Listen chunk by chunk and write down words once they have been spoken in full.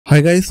Hi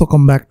guys,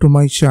 welcome back to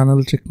my channel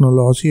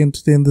Tricknology, and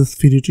today in this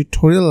video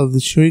tutorial I will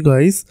show you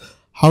guys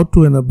how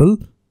to enable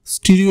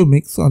stereo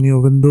mix on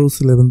your Windows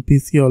 11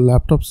 PC or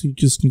laptop. So you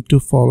just need to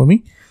follow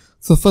me.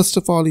 So first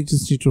of all, you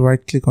just need to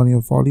right click on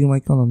your volume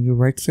icon on your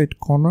right side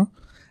corner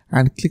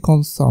and click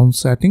on sound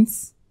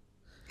settings.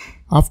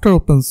 After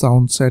open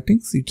sound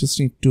settings, you just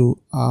need to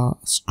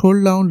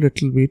scroll down a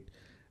little bit.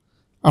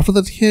 After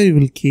that, here you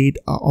will get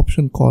an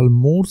option called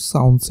more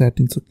sound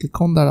settings. So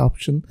click on that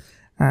option.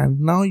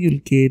 And now you'll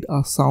get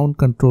a sound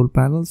control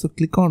panel. So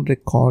click on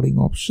recording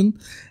option,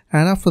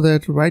 and after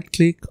that right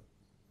click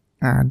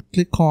and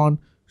click on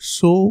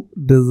show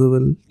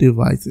disable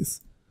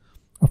devices.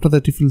 After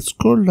that, if you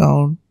scroll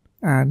down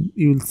and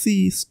you will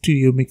see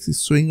stereo mix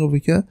is showing over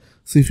here.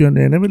 So if you want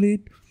to enable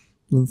it,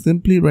 then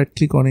simply right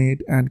click on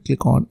it and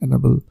click on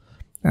enable,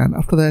 and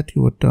after that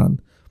you are done.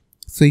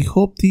 So I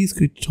hope these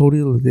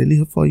tutorial is really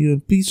helpful for you,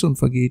 and please don't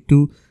forget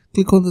to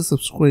click on the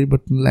subscribe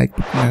button, like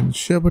button and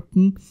share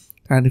button.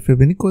 And if you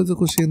have any questions or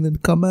questions, then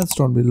comments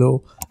down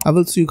below. I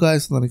will see you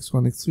guys in the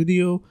next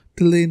video.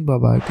 Till then, bye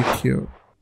bye, take care.